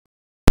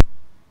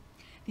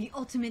The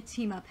ultimate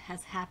team-up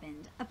has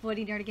happened.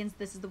 Avoiding Nerdigans,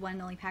 this is the one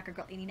and only Packer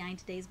Girl 89.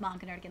 Today's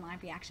Manga Nerdigan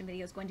live reaction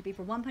video is going to be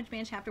for One Punch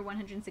Man Chapter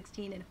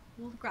 116, and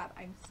holy crap,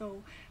 I'm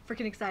so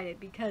freaking excited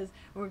because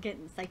we're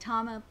getting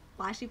Saitama,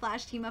 Flashy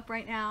Flash team-up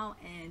right now,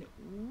 and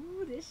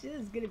ooh, this shit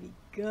is gonna be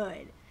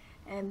good.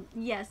 And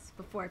yes,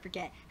 before I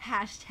forget,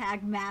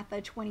 hashtag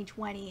MAPPA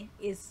 2020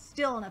 is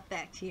still in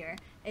effect here,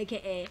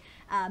 aka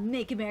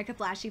Make America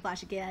Flashy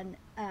Flash Again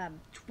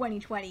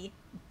 2020,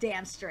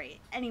 damn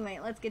straight. Anyway,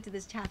 let's get to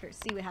this chapter,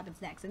 see what happens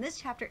next. And this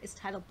chapter is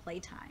titled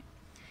Playtime.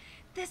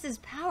 This is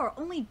power,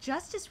 only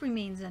justice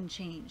remains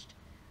unchanged.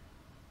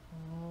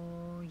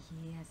 Oh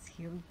yes,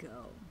 here we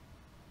go.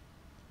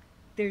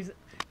 Dude,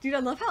 I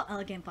love how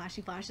elegant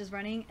Flashy Flash is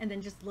running, and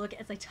then just look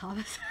at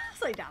Saitama's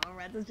Saitama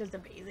runs, it's just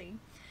amazing.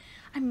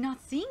 I'm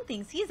not seeing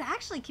things. He is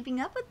actually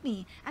keeping up with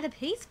me at a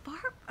pace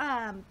far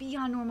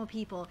beyond normal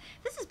people.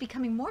 This is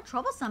becoming more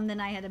troublesome than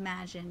I had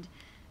imagined.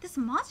 This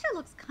monster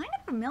looks kind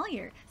of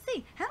familiar.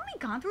 Say, haven't we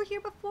gone through here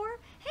before?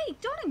 Hey,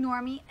 don't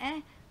ignore me.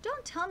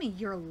 Don't tell me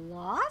you're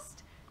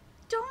lost.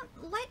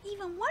 Don't let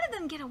even one of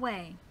them get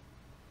away.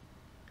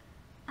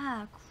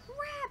 Crap.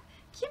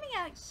 Keeping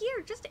out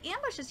here just to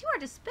ambush us. You are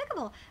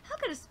despicable. How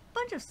could a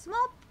bunch of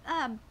small,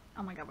 oh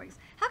my god, wait.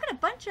 How could a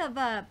bunch of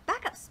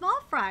backup small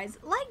fries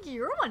like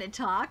you want to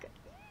talk?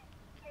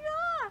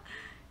 Yeah.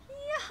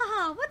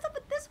 What's up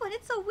with this one?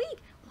 It's so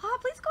weak. Wow,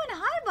 please go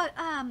and hide, but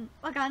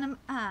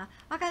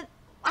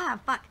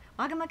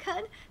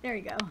Wagamakun. There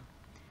you go.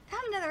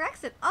 Found another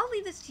exit. I'll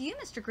leave this to you,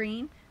 Mr.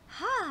 Green.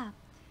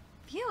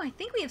 Phew, I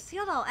think we have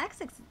sealed all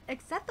exits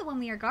except the one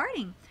we are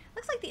guarding.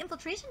 Looks like the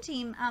infiltration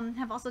team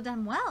have also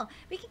done well.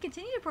 We can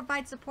continue to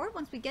provide support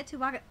once we get to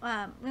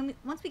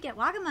once we get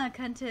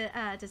Wagamakun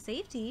to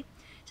safety.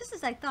 Just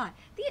as I thought,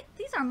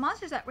 these are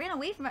monsters that ran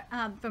away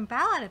from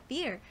battle out of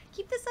fear.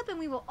 Keep this up, and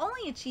we will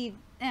only achieve.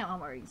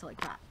 I'm worrying so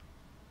like that.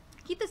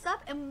 Keep this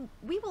up, and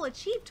we will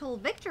achieve total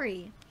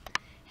victory.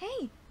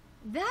 Hey,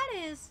 that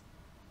is.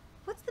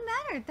 What's the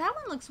matter? That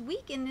one looks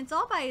weak, and it's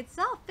all by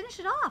itself. Finish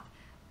it off.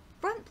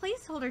 Front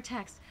placeholder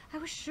text. I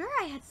was sure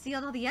I had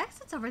sealed all the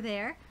exits over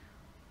there.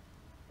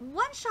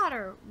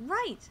 One-shotter,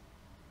 right.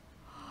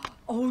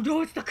 Oh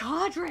no, it's the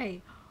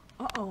cadre.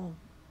 Uh-oh.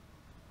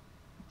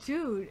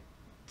 Dude,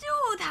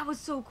 that was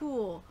so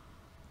cool.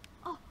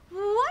 Oh,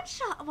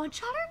 one-shotter?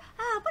 What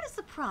a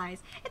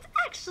surprise. It's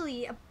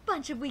actually a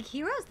bunch of weak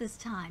heroes this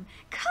time.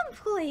 Come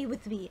play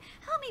with me.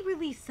 Help me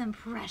release some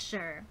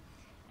pressure.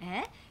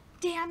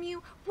 Damn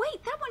you.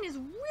 Wait, that one is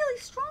really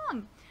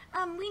strong.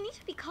 We need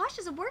to be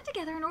cautious and work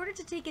together in order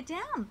to take it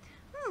down.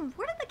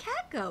 Where did the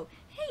cat go?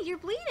 Hey, you're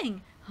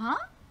bleeding.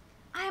 Huh?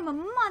 I am a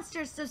Monster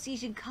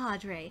Association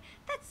cadre.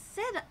 That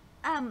said,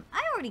 I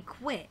already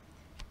quit.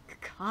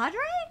 Cadre?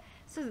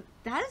 So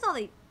that is all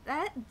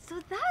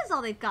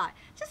they've got.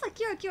 Just like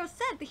Kirokiro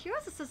said, the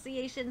Heroes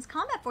Association's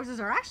combat forces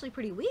are actually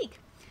pretty weak.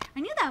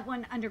 I knew that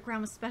one underground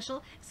was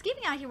special.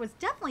 Escaping out here was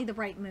definitely the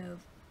right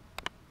move.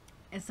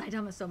 And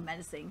Saitama's so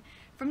menacing.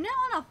 From now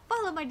on, I'll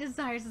follow my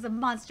desires as a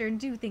monster and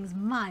do things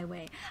my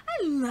way.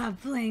 I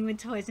love playing with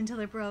toys until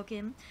they're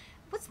broken.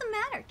 What's the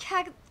matter?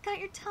 Got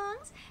your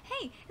tongues?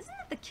 Hey, isn't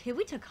that the kid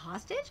we took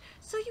hostage?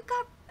 So you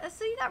got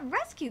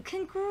rescued.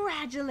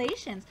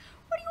 Congratulations.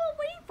 What are you all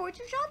waiting for? It's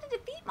your job to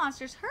defeat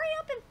monsters. Hurry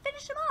up and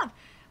finish them off.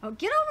 Oh,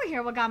 get over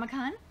here,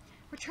 Wagamakun.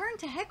 Return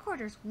to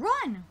headquarters.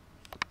 Run.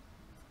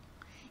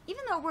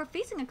 Even though we're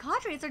facing a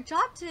cadre, it's our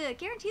job to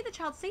guarantee the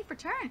child's safe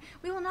return.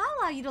 We will not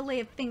allow you to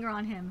lay a finger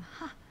on him.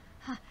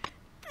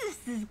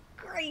 This is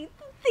great.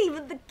 The theme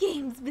of the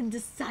game's been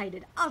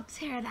decided. I'll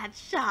tear that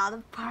child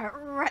apart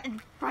right in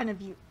front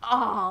of you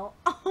all.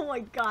 Oh my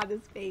god,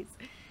 his face.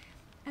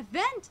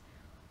 Event.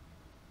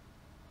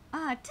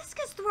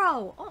 Discus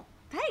throw. Oh,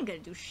 that ain't gonna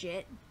do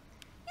shit.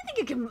 You think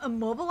you can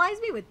immobilize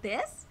me with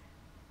this?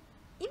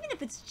 Even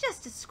if it's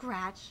just a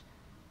scratch.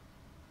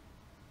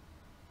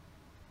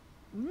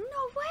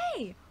 No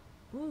way.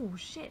 Oh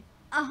shit.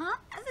 As I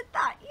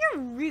thought.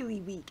 You're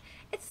really weak.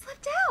 It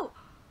slipped out.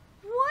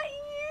 What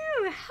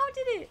you? How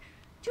did it?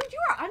 Dude, you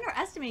are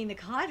underestimating the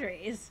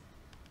cadres.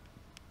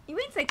 You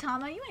ain't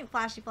Saitama. You ain't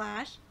Flashy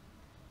Flash.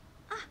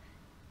 God.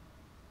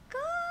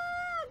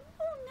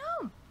 Oh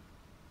no.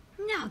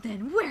 Now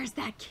then, where's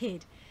that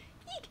kid?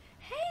 Eek.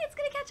 Hey, it's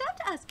gonna catch up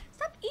to us.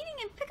 Stop eating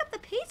and pick up the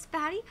pace,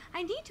 fatty.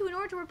 I need to in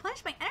order to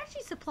replenish my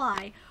energy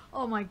supply.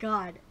 Oh my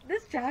god.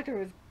 This chapter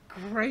was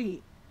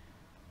great.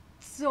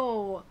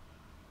 So,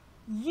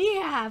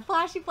 yeah,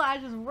 Flashy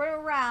Flash just run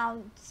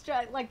around,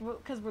 like,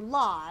 because we're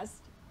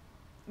lost.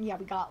 Yeah,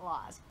 we got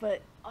lost.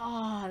 But,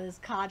 oh, this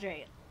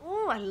cadre.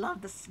 Oh, I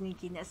love the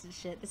sneakiness and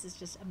shit. This is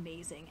just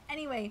amazing.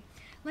 Anyway,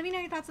 let me know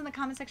your thoughts in the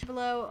comment section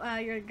below,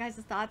 your guys'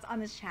 thoughts on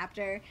this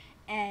chapter.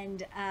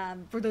 And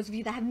for those of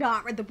you that have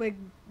not read the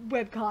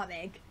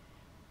webcomic,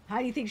 how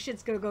do you think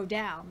shit's going to go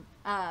down?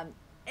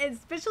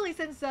 Especially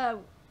since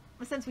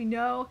we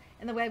know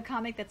in the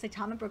webcomic that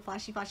Saitama broke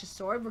Flashy Flash's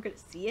sword, we're going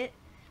to see it.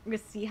 We're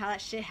going to see how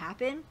that shit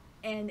happened.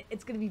 and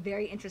it's going to be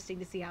very interesting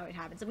to see how it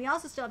happens. And we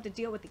also still have to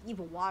deal with the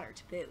evil water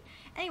to boot.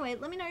 Anyway,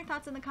 let me know your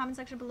thoughts in the comment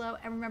section below,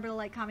 and remember to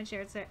like, comment,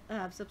 share,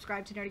 and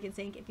subscribe to Nerdigans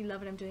Inc. if you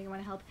love what I'm doing and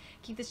want to help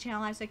keep this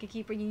channel alive so I can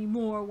keep bringing you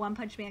more One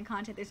Punch Man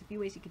content. There's a few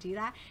ways you could do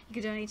that. You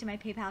could donate to my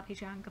PayPal,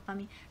 Patreon,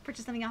 GoFundMe,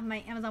 purchase something off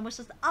my Amazon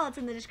wishlist. All it's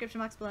in the description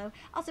box below.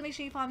 Also, make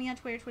sure you follow me on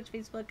Twitter, Twitch,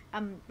 Facebook,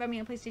 run me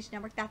on PlayStation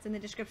Network. That's in the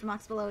description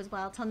box below as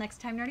well. Till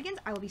next time, Nerdigans,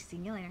 I will be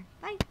seeing you later.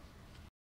 Bye!